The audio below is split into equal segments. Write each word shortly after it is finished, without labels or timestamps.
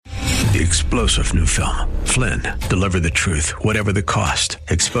The explosive new film, Flynn, deliver the truth, whatever the cost.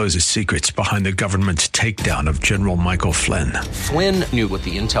 Exposes secrets behind the government's takedown of General Michael Flynn. Flynn knew what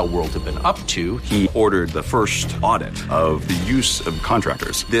the intel world had been up to. He ordered the first audit of the use of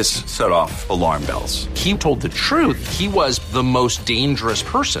contractors. This set off alarm bells. He told the truth. He was the most dangerous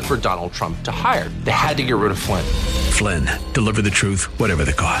person for Donald Trump to hire. They had to get rid of Flynn. Flynn, deliver the truth, whatever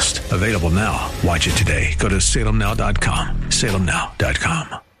the cost. Available now. Watch it today. Go to salemnow.com.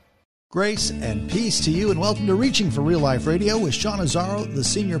 salemnow.com. Grace and peace to you, and welcome to Reaching for Real Life Radio with Sean Azzaro, the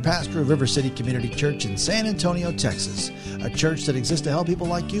senior pastor of River City Community Church in San Antonio, Texas. A church that exists to help people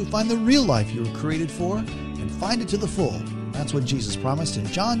like you find the real life you were created for and find it to the full. That's what Jesus promised in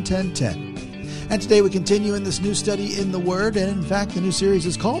John 10:10. And today we continue in this new study in the Word, and in fact the new series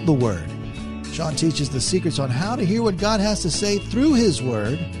is called The Word. Sean teaches the secrets on how to hear what God has to say through His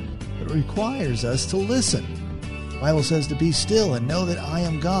Word, but it requires us to listen. The Bible says to be still and know that I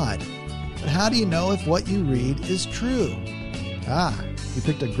am God. But how do you know if what you read is true? You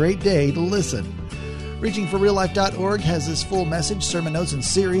picked a great day to listen. ReachingForRealLife.org has this full message, sermon notes, and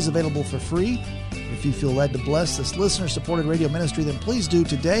series available for free. If you feel led to bless this listener-supported radio ministry, then please do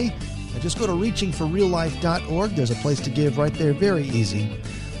today. And just go to ReachingForRealLife.org. There's a place to give right there, very easy.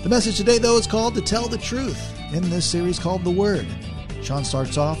 The message today, though, is called To Tell the Truth, in this series called The Word. Sean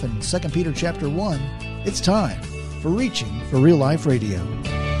starts off in 2 Peter chapter 1. It's time for Reaching for Real Life Radio.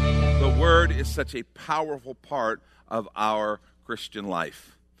 The Word is such a powerful part of our Christian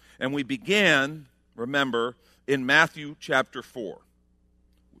life. And we began, remember, in Matthew chapter 4.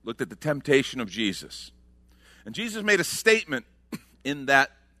 We looked at the temptation of Jesus. And Jesus made a statement in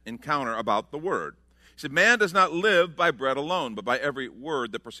that encounter about the Word. He said, man does not live by bread alone, but by every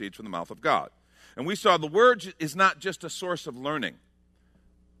word that proceeds from the mouth of God. And we saw the Word is not just a source of learning,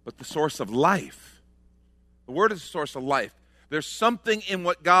 but the source of life. The Word is a source of life. There's something in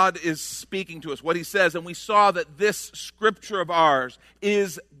what God is speaking to us, what He says, and we saw that this scripture of ours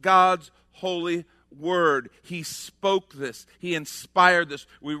is God's holy word. He spoke this. He inspired this.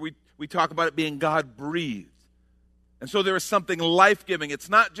 We talk about it being God-breathed. And so there is something life-giving. It's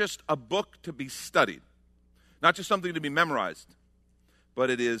not just a book to be studied, not just something to be memorized, but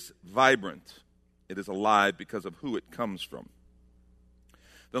it is vibrant. It is alive because of who it comes from.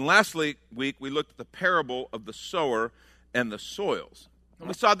 Then last week, we looked at the parable of the sower and the soils. And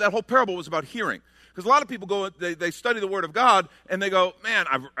we saw that whole parable was about hearing. Because a lot of people go, they study the Word of God, and they go, man,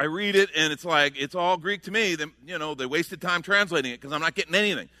 I read it, and it's like, it's all Greek to me. Then, they wasted time translating it because I'm not getting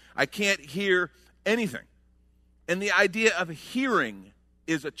anything. I can't hear anything. And the idea of hearing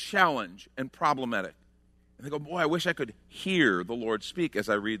is a challenge and problematic. And they go, boy, I wish I could hear the Lord speak as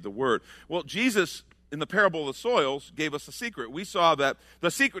I read the Word. Well, Jesus, in the parable of the soils, gave us a secret. We saw that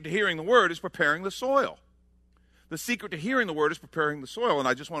the secret to hearing the Word is preparing the soil. The secret to hearing the Word is preparing the soil. And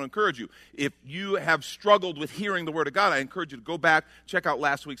I just want to encourage you, if you have struggled with hearing the Word of God, I encourage you to go back, check out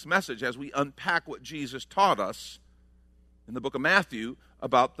last week's message as we unpack what Jesus taught us in the book of Matthew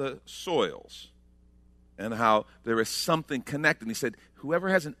about the soils and how there is something connected. And he said, whoever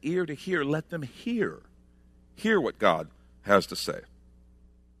has an ear to hear, let them hear. Hear what God has to say.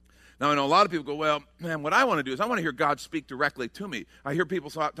 Now, I know a lot of people go, well, man, what I want to do is I want to hear God speak directly to me. I hear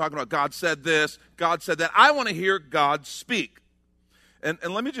people talking about God said this, God said that. I want to hear God speak. And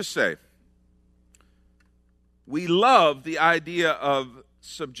let me just say, we love the idea of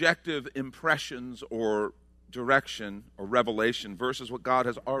subjective impressions or direction or revelation versus what God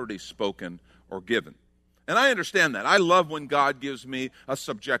has already spoken or given. And I understand that. I love when God gives me a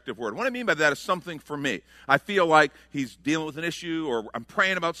subjective word. What I mean by that is something for me. I feel like He's dealing with an issue, or I'm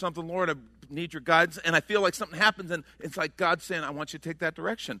praying about something, Lord, I need your guidance, and I feel like something happens, and it's like God saying, I want you to take that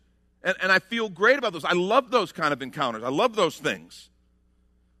direction. And I feel great about those. I love those kind of encounters. I love those things.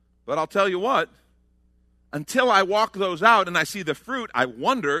 But I'll tell you what, until I walk those out and I see the fruit, I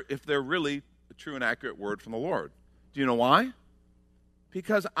wonder if they're really a true and accurate word from the Lord. Do you know why?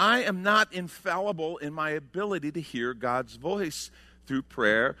 Because I am not infallible in my ability to hear God's voice through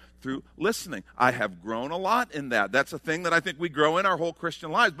prayer, through listening. I have grown a lot in that. That's a thing that I think we grow in our whole Christian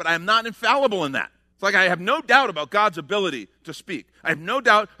lives, but I am not infallible in that. It's like I have no doubt about God's ability to speak. I have no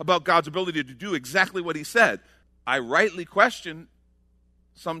doubt about God's ability to do exactly what He said. I rightly question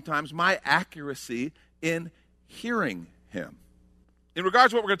sometimes my accuracy in hearing Him. In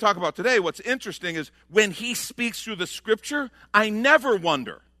regards to what we're going to talk about today, what's interesting is when He speaks through the Scripture, I never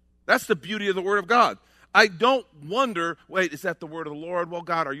wonder. That's the beauty of the Word of God. I don't wonder, wait, is that the word of the Lord? Well,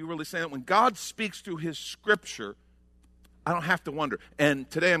 God, are you really saying it? When God speaks through His Scripture, I don't have to wonder. And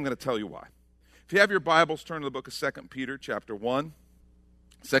today I'm going to tell you why. If you have your Bibles, turn to the book of 2 Peter chapter 1.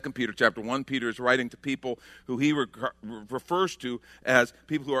 2 Peter chapter 1, Peter is writing to people who he refers to as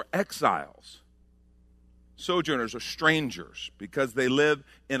people who are exiles, sojourners or strangers, because they live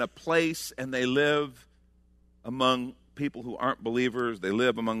in a place and they live among people who aren't believers. They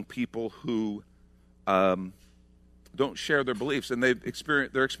live among people who don't share their beliefs, and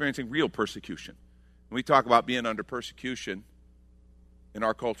they're experiencing real persecution. When we talk about being under persecution in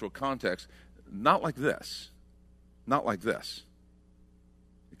our cultural context, not like this. Not like this.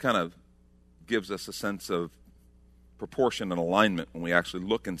 It kind of gives us a sense of proportion and alignment when we actually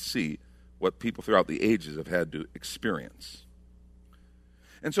look and see what people throughout the ages have had to experience.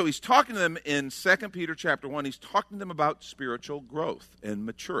 And so he's talking to them in 2 Peter chapter 1. He's talking to them about spiritual growth and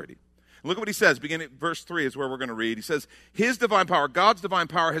maturity. And look at what he says. Beginning at verse 3 is where we're going to read. He says, His divine power, God's divine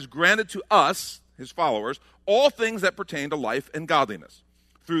power, has granted to us, His followers, all things that pertain to life and godliness,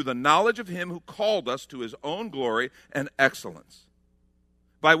 through the knowledge of Him who called us to His own glory and excellence,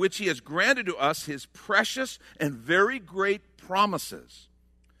 by which He has granted to us His precious and very great promises,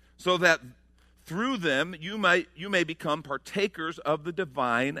 so that through them you may become partakers of the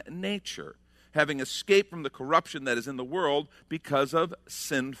divine nature, having escaped from the corruption that is in the world because of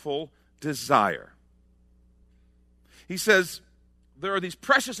sinful desire. He says there are these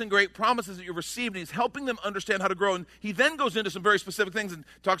precious and great promises that you've received, and he's helping them understand how to grow. And he then goes into some very specific things and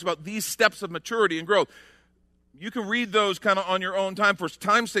talks about these steps of maturity and growth. You can read those kind of on your own time. For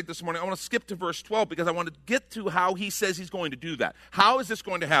time's sake this morning, I want to skip to verse 12 because I want to get to how he says he's going to do that. How is this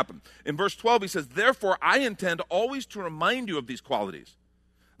going to happen? In verse 12, he says, Therefore, I intend always to remind you of these qualities,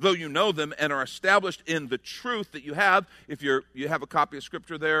 though you know them and are established in the truth that you have. If you have a copy of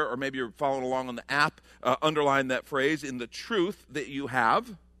Scripture there, or maybe you're following along on the app, underline that phrase, in the truth that you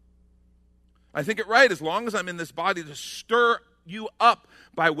have. I think it right, as long as I'm in this body, to stir you up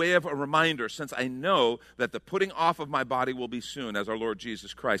by way of a reminder, since I know that the putting off of my body will be soon, as our Lord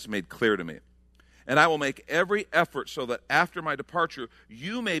Jesus Christ made clear to me. And I will make every effort so that after my departure,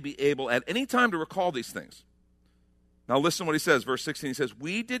 you may be able at any time to recall these things. Now listen to what he says, verse 16, he says,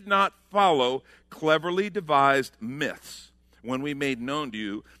 We did not follow cleverly devised myths when we made known to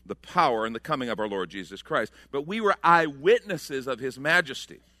you the power and the coming of our Lord Jesus Christ, but we were eyewitnesses of His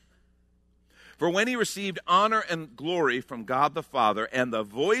majesty. For when He received honor and glory from God the Father, and the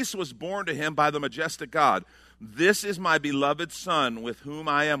voice was borne to Him by the majestic God, This is my beloved Son, with whom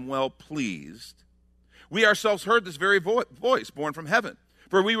I am well pleased. We ourselves heard this very voice born from heaven,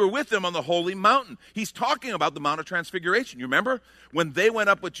 for we were with them on the holy mountain. He's talking about the Mount of Transfiguration. You remember? When they went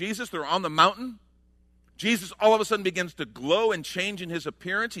up with Jesus, they're on the mountain. Jesus all of a sudden begins to glow and change in His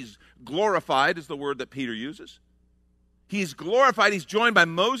appearance. He's glorified is the word that Peter uses. He's glorified. He's joined by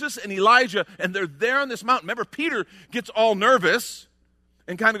Moses and Elijah, and they're there on this mountain. Remember, Peter gets all nervous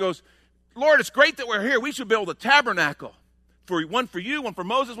and kind of goes, Lord, it's great that we're here. We should build a tabernacle. One for you, one for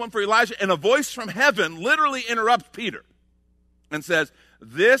Moses, one for Elijah. And a voice from heaven literally interrupts Peter and says,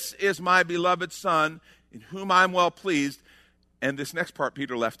 This is my beloved Son, in whom I'm well pleased. And this next part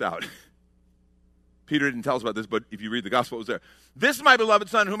Peter left out. Peter didn't tell us about this, but if you read the gospel, it was there. This is my beloved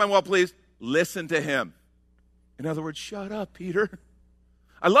Son, in whom I'm well pleased. Listen to Him. In other words, shut up, Peter.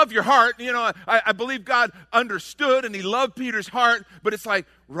 I love your heart. You know, I believe God understood and He loved Peter's heart. But it's like,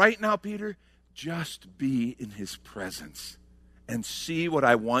 right now, Peter, just be in His presence and see what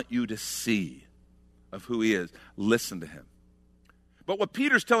I want you to see of who He is. Listen to Him. But what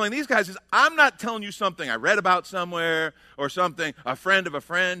Peter's telling these guys is, I'm not telling you something I read about somewhere or something a friend of a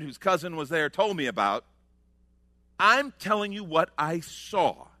friend whose cousin was there told me about. I'm telling you what I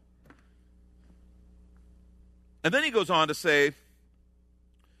saw. And then he goes on to say,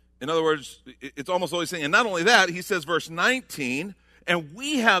 in other words, it's almost always saying, and not only that, he says, verse 19, and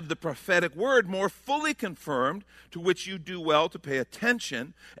we have the prophetic word more fully confirmed, to which you do well to pay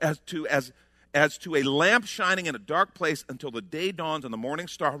attention as to a lamp shining in a dark place until the day dawns and the morning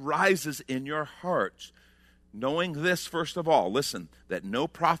star rises in your hearts. Knowing this, first of all, listen, that no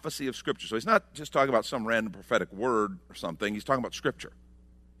prophecy of Scripture, so he's not just talking about some random prophetic word or something, he's talking about Scripture.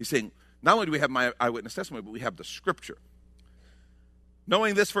 He's saying, not only do we have my eyewitness testimony, but we have the Scripture.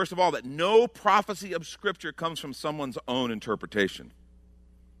 Knowing this, first of all, that no prophecy of Scripture comes from someone's own interpretation.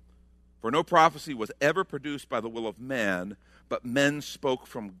 For no prophecy was ever produced by the will of man, but men spoke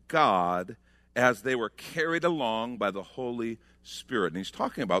from God as they were carried along by the Holy Spirit. And he's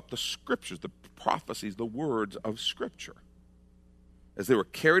talking about the Scriptures, the prophecies, the words of Scripture, as they were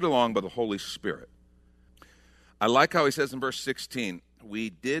carried along by the Holy Spirit. I like how he says in verse 16,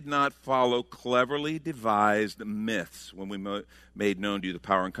 we did not follow cleverly devised myths when we made known to you the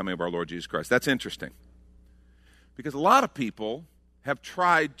power and coming of our Lord Jesus Christ. That's interesting. Because a lot of people have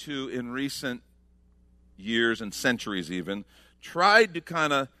tried to, in recent years and centuries even, tried to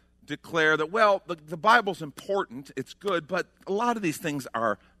kind of declare that, well, the Bible's important, it's good, but a lot of these things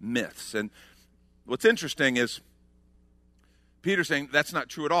are myths. And what's interesting is Peter's saying that's not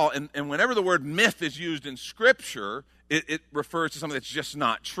true at all. And whenever the word myth is used in Scripture, it refers to something that's just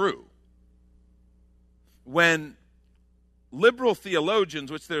not true. When liberal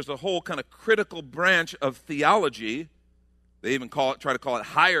theologians, which there's a whole kind of critical branch of theology, they even try to call it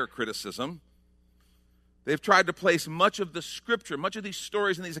higher criticism, they've tried to place much of the Scripture, much of these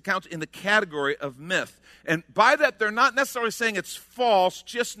stories and these accounts in the category of myth. And by that, they're not necessarily saying it's false,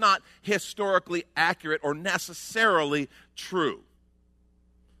 just not historically accurate or necessarily true.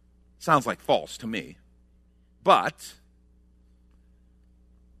 Sounds like false to me. But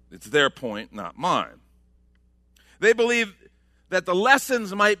it's their point, not mine. They believe that the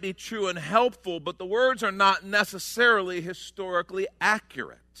lessons might be true and helpful, but the words are not necessarily historically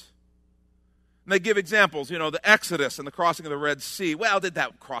accurate. And they give examples, the Exodus and the crossing of the Red Sea. Well, did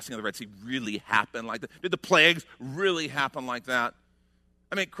that crossing of the Red Sea really happen like that? Did the plagues really happen like that?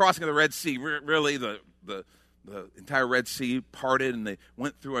 I mean, crossing of the Red Sea, really the entire Red Sea parted and they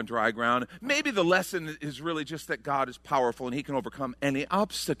went through on dry ground. Maybe the lesson is really just that God is powerful and he can overcome any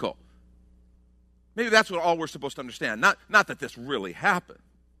obstacle. Maybe that's what all we're supposed to understand, not that this really happened.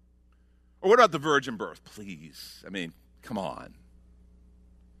 Or what about the virgin birth? Please, I mean, come on.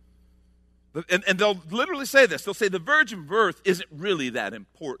 And they'll literally say this. They'll say the virgin birth isn't really that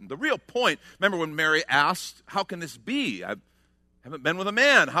important. The real point, remember when Mary asked, how can this be? I haven't been with a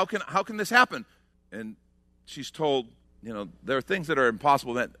man. How can this happen? And she's told, there are things that are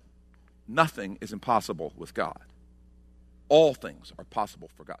impossible, that nothing is impossible with God. All things are possible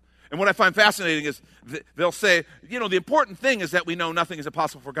for God. And what I find fascinating is they'll say, the important thing is that we know nothing is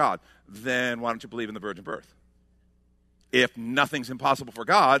impossible for God. Then why don't you believe in the virgin birth? If nothing's impossible for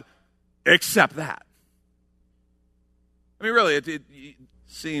God, except that. I mean, really, it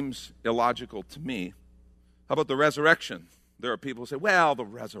seems illogical to me. How about the resurrection? There are people who say, well, the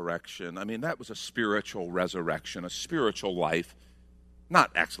resurrection, I mean, that was a spiritual resurrection, a spiritual life,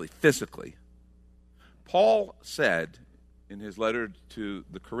 not actually physically. Paul said in his letter to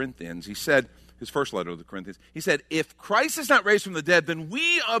the Corinthians, his first letter to the Corinthians, he said, if Christ is not raised from the dead, then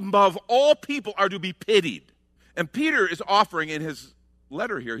we above all people are to be pitied. And Peter is offering in his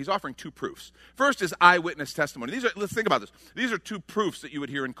letter here, he's offering two proofs. First is eyewitness testimony. Let's think about this. These are two proofs that you would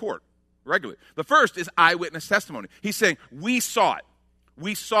hear in court regularly. The first is eyewitness testimony. He's saying, we saw it.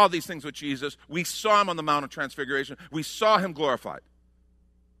 We saw these things with Jesus. We saw him on the Mount of Transfiguration. We saw him glorified.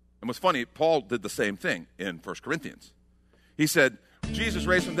 And what's funny, Paul did the same thing in 1 Corinthians. He said, Jesus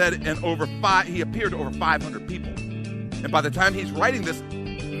raised from the dead, and he appeared to over 500 people. And by the time he's writing this,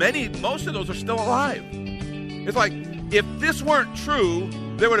 most of those are still alive. It's like, if this weren't true,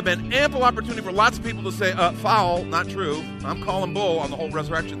 there would have been ample opportunity for lots of people to say, foul, not true. I'm calling bull on the whole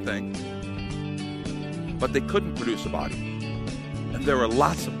resurrection thing. But they couldn't produce a body. And there were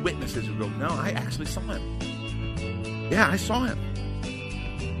lots of witnesses who go, no, I actually saw him. Yeah, I saw him.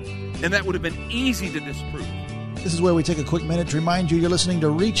 And that would have been easy to disprove. This is where we take a quick minute to remind you you're listening to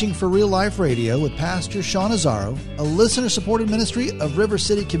Reaching for Real Life Radio with Pastor Sean Azzaro, a listener-supported ministry of River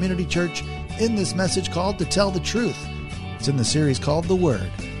City Community Church, in this message called To Tell the Truth. It's in the series called The Word,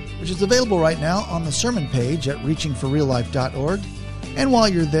 which is available right now on the sermon page at reachingforreallife.org. And while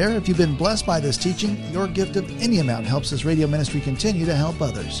you're there, if you've been blessed by this teaching, your gift of any amount helps this radio ministry continue to help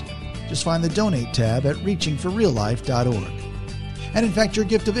others. Just find the Donate tab at reachingforreallife.org. And in fact, your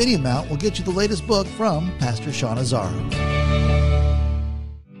gift of any amount will get you the latest book from Pastor Sean Azzaro.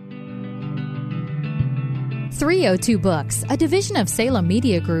 302 Books, a division of Salem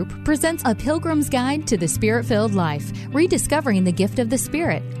Media Group, presents A Pilgrim's Guide to the Spirit-Filled Life, Rediscovering the Gift of the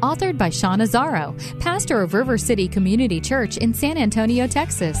Spirit, authored by Sean Azzaro, pastor of River City Community Church in San Antonio,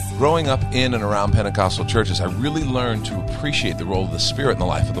 Texas. Growing up in and around Pentecostal churches, I really learned to appreciate the role of the Spirit in the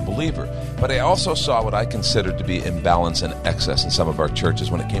life of the believer. But I also saw what I considered to be imbalance and excess in some of our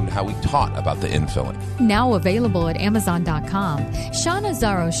churches when it came to how we taught about the infilling. Now available at Amazon.com, Sean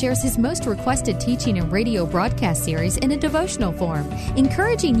Azzaro shares his most requested teaching and radio broadcast series in a devotional form,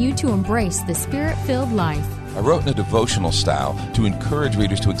 encouraging you to embrace the Spirit-filled life. I wrote in a devotional style to encourage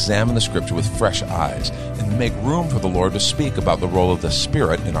readers to examine the Scripture with fresh eyes and make room for the Lord to speak about the role of the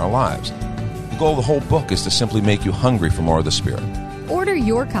Spirit in our lives. The goal of the whole book is to simply make you hungry for more of the Spirit. Order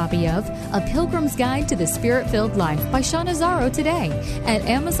your copy of A Pilgrim's Guide to the Spirit-Filled Life by Sean Azzaro today at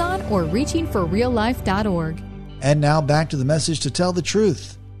Amazon or reachingforreallife.org. And now back to the message To Tell the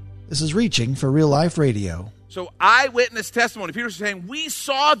Truth. This is Reaching for Real Life Radio. So eyewitness testimony. Peter's saying, we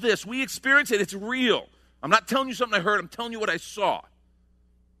saw this. We experienced it. It's real. I'm not telling you something I heard. I'm telling you what I saw.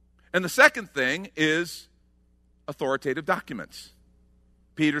 And the second thing is authoritative documents.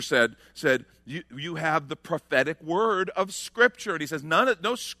 Peter said, you have the prophetic word of Scripture. And he says,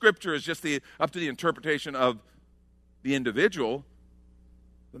 no Scripture is just up to the interpretation of the individual.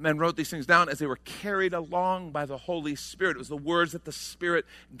 The men wrote these things down as they were carried along by the Holy Spirit. It was the words that the Spirit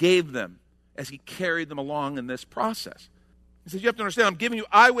gave them as he carried them along in this process. He says, you have to understand, I'm giving you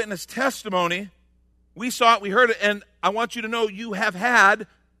eyewitness testimony. We saw it, we heard it, and I want you to know you have had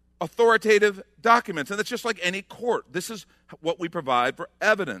authoritative documents. And it's just like any court. This is what we provide for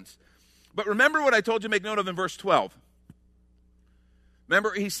evidence. But remember what I told you to make note of in verse 12.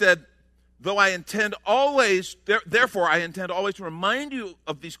 Remember, he said, therefore I intend always to remind you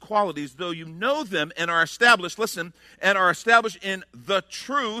of these qualities, though you know them and are established, and are established in the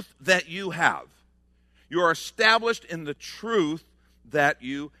truth that you have. You are established in the truth that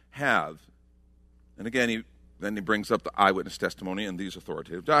you have. And again, he brings up the eyewitness testimony and these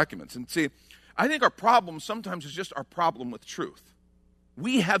authoritative documents. And see, I think our problem sometimes is just our problem with truth.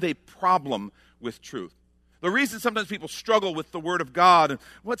 We have a problem with truth. The reason sometimes people struggle with the Word of God and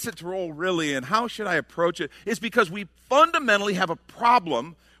what's its role really and how should I approach it is because we fundamentally have a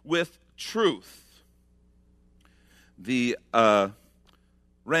problem with truth. The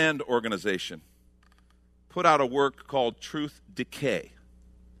RAND organization put out a work called Truth Decay.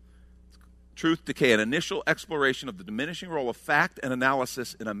 Truth Decay, an initial exploration of the diminishing role of fact and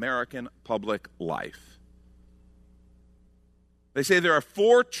analysis in American public life. They say there are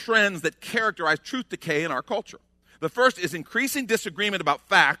 4 trends that characterize truth decay in our culture. The first is increasing disagreement about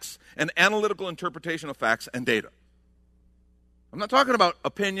facts and analytical interpretation of facts and data. I'm not talking about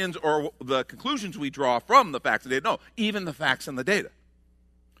opinions or the conclusions we draw from the facts and data. No, even the facts and the data.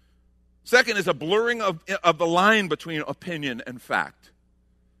 Second is a blurring of the line between opinion and fact.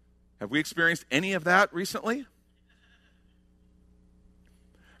 Have we experienced any of that recently?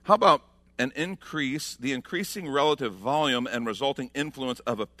 How about the increasing relative volume and resulting influence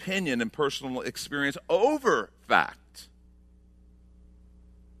of opinion and personal experience over fact?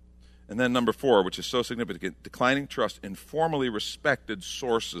 And then number 4, which is so significant, declining trust in formally respected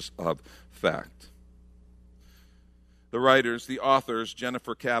sources of fact. The writers, the authors,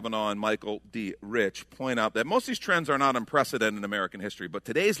 Jennifer Kavanaugh and Michael D. Rich, point out that most of these trends are not unprecedented in American history, but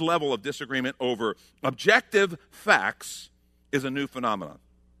today's level of disagreement over objective facts is a new phenomenon.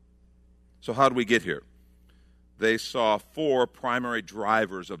 So how do we get here? They saw 4 primary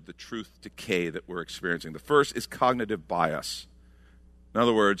drivers of the truth decay that we're experiencing. The first is cognitive bias. In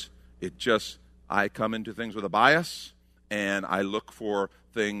other words, I come into things with a bias, and I look for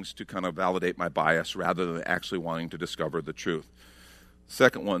things to kind of validate my bias rather than actually wanting to discover the truth.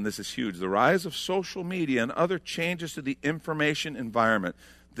 Second one, this is huge, the rise of social media and other changes to the information environment.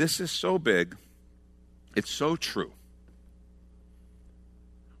 This is so big, it's so true.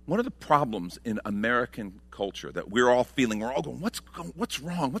 One of the problems in American culture that we're all feeling, we're all going, what's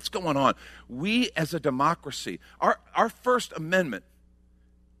wrong? What's going on? We as a democracy, our First Amendment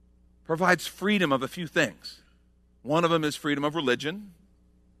provides freedom of a few things. One of them is freedom of religion,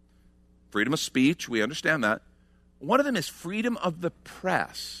 freedom of speech, we understand that. One of them is freedom of the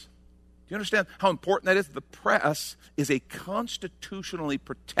press. Do you understand how important that is? The press is a constitutionally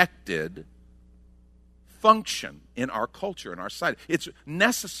protected function in our culture, in our society. It's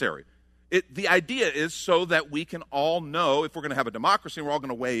necessary. The idea is so that we can all know if we're going to have a democracy, we're all going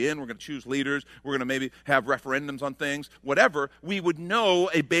to weigh in, we're going to choose leaders, we're going to maybe have referendums on things, whatever, we would know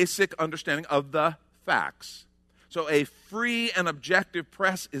a basic understanding of the facts. So a free and objective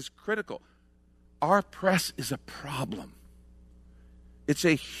press is critical. Our press is a problem. It's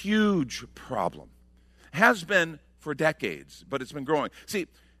a huge problem. Has been for decades, but it's been growing. See,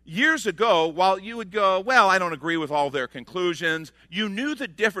 years ago, while you would go, well, I don't agree with all their conclusions, you knew the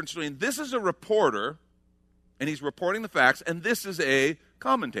difference between this is a reporter, and he's reporting the facts, and this is a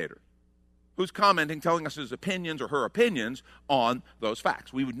commentator who's commenting, telling us his opinions or her opinions on those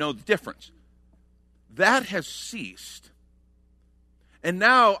facts. We would know the difference. That has ceased. And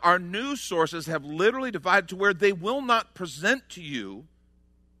now our news sources have literally divided to where they will not present to you,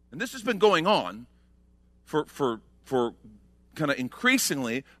 and this has been going on for kind of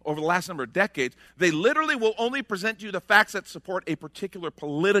increasingly over the last number of decades, they literally will only present to you the facts that support a particular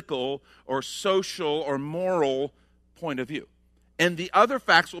political or social or moral point of view. And the other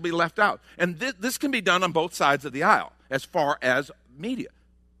facts will be left out. And this can be done on both sides of the aisle as far as media.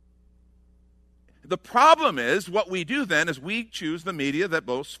 The problem is, what we do then is we choose the media that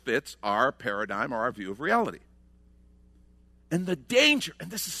most fits our paradigm or our view of reality. And the danger,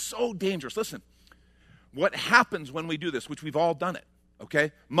 and this is so dangerous, listen, what happens when we do this, which we've all done it,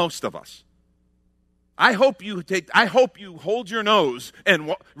 okay? Most of us. I hope you hold your nose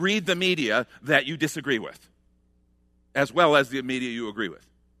and read the media that you disagree with. as well as the media you agree with.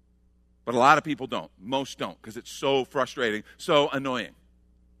 But a lot of people don't. Most don't, because it's so frustrating, so annoying.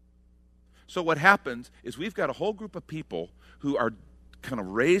 So what happens is we've got a whole group of people who are kind of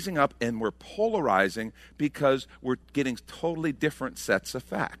raising up, and we're polarizing because we're getting totally different sets of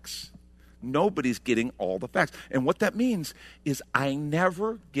facts. Nobody's getting all the facts. And what that means is I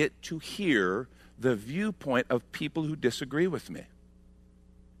never get to hear the viewpoint of people who disagree with me.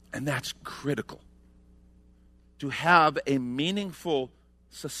 And that's critical. To have a meaningful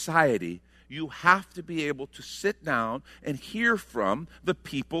society, you have to be able to sit down and hear from the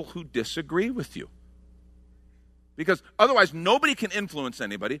people who disagree with you. Because otherwise, nobody can influence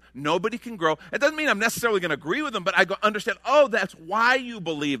anybody. Nobody can grow. It doesn't mean I'm necessarily going to agree with them, but I understand, oh, that's why you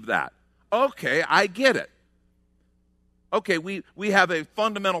believe that. Okay, I get it. Okay, we have a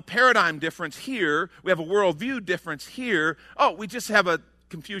fundamental paradigm difference here. We have a worldview difference here. Oh, we just have a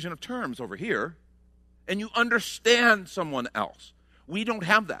confusion of terms over here. And you understand someone else. We don't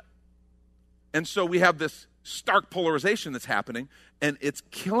have that. And so we have this stark polarization that's happening, and it's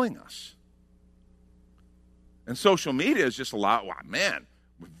killing us. And social media is just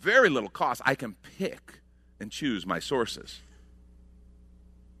with very little cost, I can pick and choose my sources.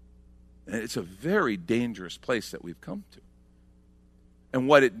 And it's a very dangerous place that we've come to. And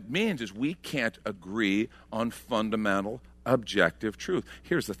what it means is we can't agree on fundamental, objective truth.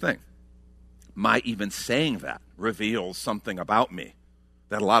 Here's the thing. My even saying that reveals something about me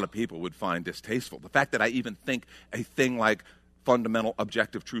that a lot of people would find distasteful. The fact that I even think a thing like fundamental,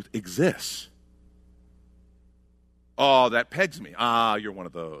 objective truth exists. Oh, that pegs me. You're one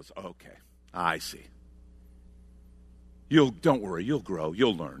of those. Okay, I see. Don't worry, you'll grow,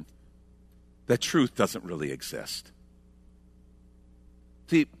 you'll learn. That truth doesn't really exist.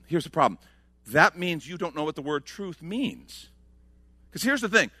 See, here's the problem. That means you don't know what the word truth means. Because here's the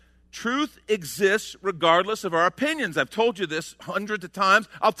thing. Truth exists regardless of our opinions. I've told you this hundreds of times.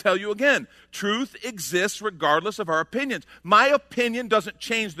 I'll tell you again. Truth exists regardless of our opinions. My opinion doesn't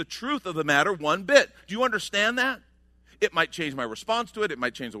change the truth of the matter one bit. Do you understand that? It might change my response to it. It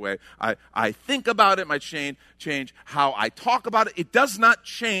might change the way I think about it. It might change how I talk about it. It does not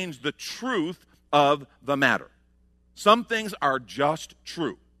change the truth of the matter. Some things are just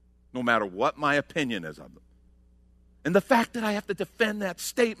true, no matter what my opinion is of them. And the fact that I have to defend that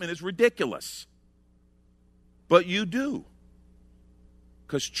statement is ridiculous. But you do.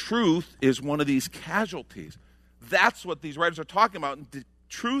 Because truth is one of these casualties. That's what these writers are talking about,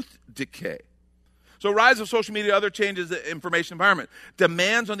 truth decay. So rise of social media, other changes in the information environment,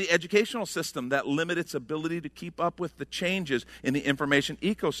 demands on the educational system that limit its ability to keep up with the changes in the information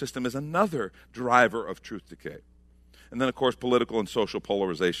ecosystem is another driver of truth decay. And then, of course, political and social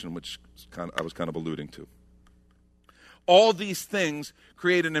polarization, which I was kind of alluding to. All these things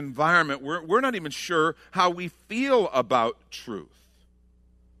create an environment where we're not even sure how we feel about truth.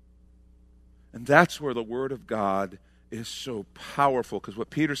 And that's where the Word of God is so powerful, because what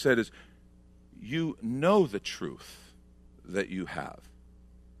Peter said is, you know the truth that you have.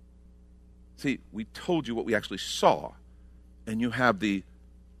 See, we told you what we actually saw, and you have the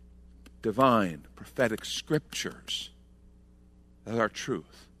divine, prophetic scriptures that are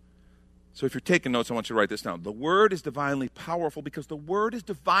truth. So if you're taking notes, I want you to write this down. The Word is divinely powerful because the Word is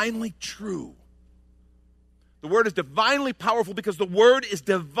divinely true. The Word is divinely powerful because the Word is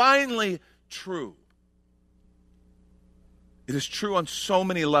divinely true. It is true on so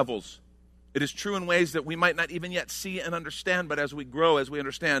many levels. It is true in ways that we might not even yet see and understand, but as we grow, as we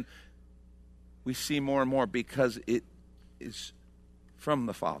understand, we see more and more because it is from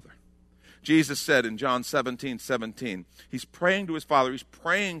the Father. Jesus said in John 17:17, he's praying to his Father, he's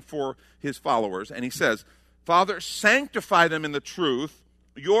praying for his followers, and he says, Father, sanctify them in the truth.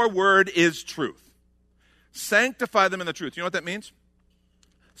 Your word is truth. Sanctify them in the truth. You know what that means?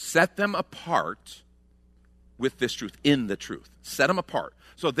 Set them apart with this truth, in the truth. Set them apart.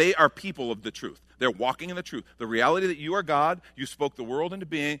 So they are people of the truth. They're walking in the truth. The reality that you are God, you spoke the world into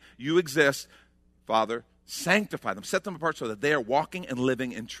being, you exist. Father, sanctify them, set them apart so that they are walking and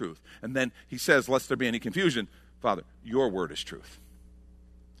living in truth. And then he says, lest there be any confusion, Father, your word is truth.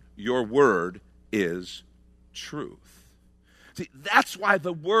 Your word is truth. See, that's why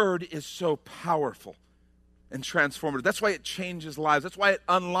the word is so powerful and transformative. That's why it changes lives. That's why it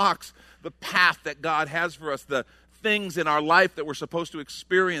unlocks the path that God has for us, the things in our life that we're supposed to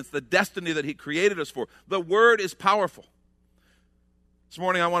experience, the destiny that he created us for. The word is powerful. This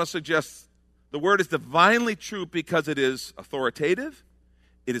morning I want to suggest the word is divinely true because it is authoritative,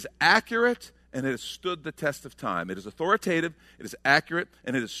 it is accurate, and it has stood the test of time. It is authoritative, it is accurate,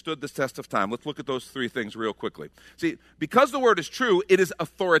 and it has stood the test of time. Let's look at those three things real quickly. See, because the word is true, it is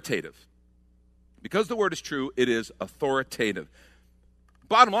authoritative. Because the word is true, it is authoritative.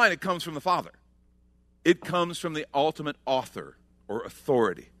 Bottom line, it comes from the Father. It comes from the ultimate author or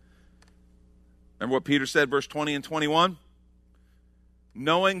authority. Remember what Peter said, verse 20 and 21?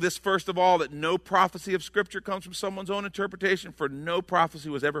 Knowing this, first of all, that no prophecy of Scripture comes from someone's own interpretation, for no prophecy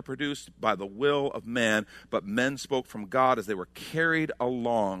was ever produced by the will of man, but men spoke from God as they were carried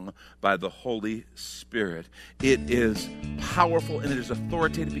along by the Holy Spirit. It is powerful and it is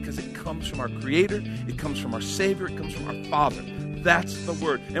authoritative because it comes from our Creator, it comes from our Savior, it comes from our Father. That's the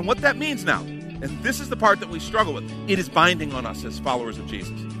Word. And what that means now, and this is the part that we struggle with, it is binding on us as followers of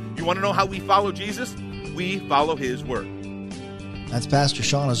Jesus. You want to know how we follow Jesus? We follow His Word. That's Pastor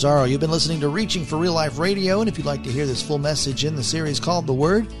Sean Azzaro. You've been listening to Reaching for Real Life Radio, and if you'd like to hear this full message in the series called The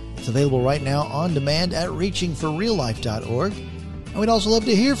Word, it's available right now on demand at reachingforreallife.org. And we'd also love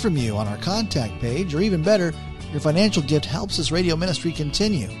to hear from you on our contact page, or even better, your financial gift helps this radio ministry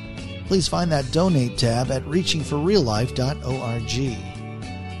continue. Please find that donate tab at reachingforreallife.org.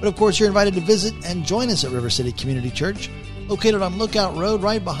 But of course, you're invited to visit and join us at River City Community Church, located on Lookout Road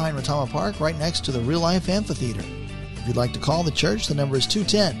right behind Retama Park, right next to the Real Life Amphitheater. If you'd like to call the church, the number is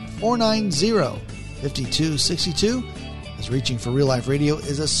 210-490-5262. As Reaching for Real Life Radio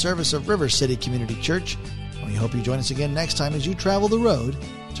is a service of River City Community Church. And we hope you join us again next time as you travel the road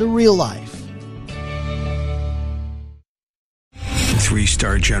to real life.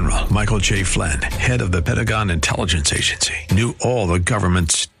 3-star General Michael J. Flynn, head of the Pentagon Intelligence Agency, knew all the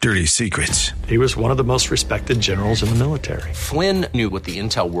government's dirty secrets. He was one of the most respected generals in the military. Flynn knew what the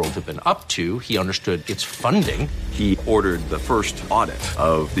intel world had been up to. He understood its funding. He ordered the first audit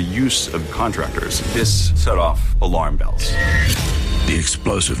of the use of contractors. This set off alarm bells. The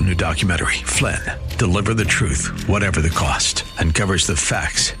explosive new documentary, Flynn, Deliver the Truth, Whatever the Cost, uncovers the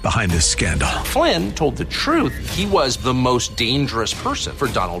facts behind this scandal. Flynn told the truth. He was the most dangerous person for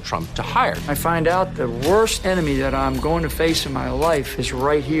Donald Trump to hire. I find out the worst enemy that I'm going to face in my life is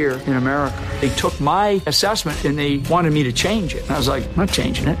right here in America. They took my assessment and they wanted me to change it. And I was like, I'm not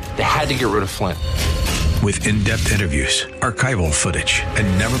changing it. They had to get rid of Flynn. With in-depth interviews, archival footage,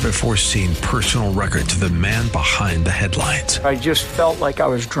 and never-before-seen personal records of the man behind the headlines. I just felt like I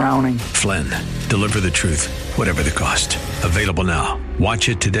was drowning. Flynn, Deliver the Truth, Whatever the Cost. Available now. Watch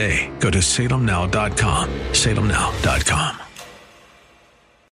it today. Go to salemnow.com. salemnow.com.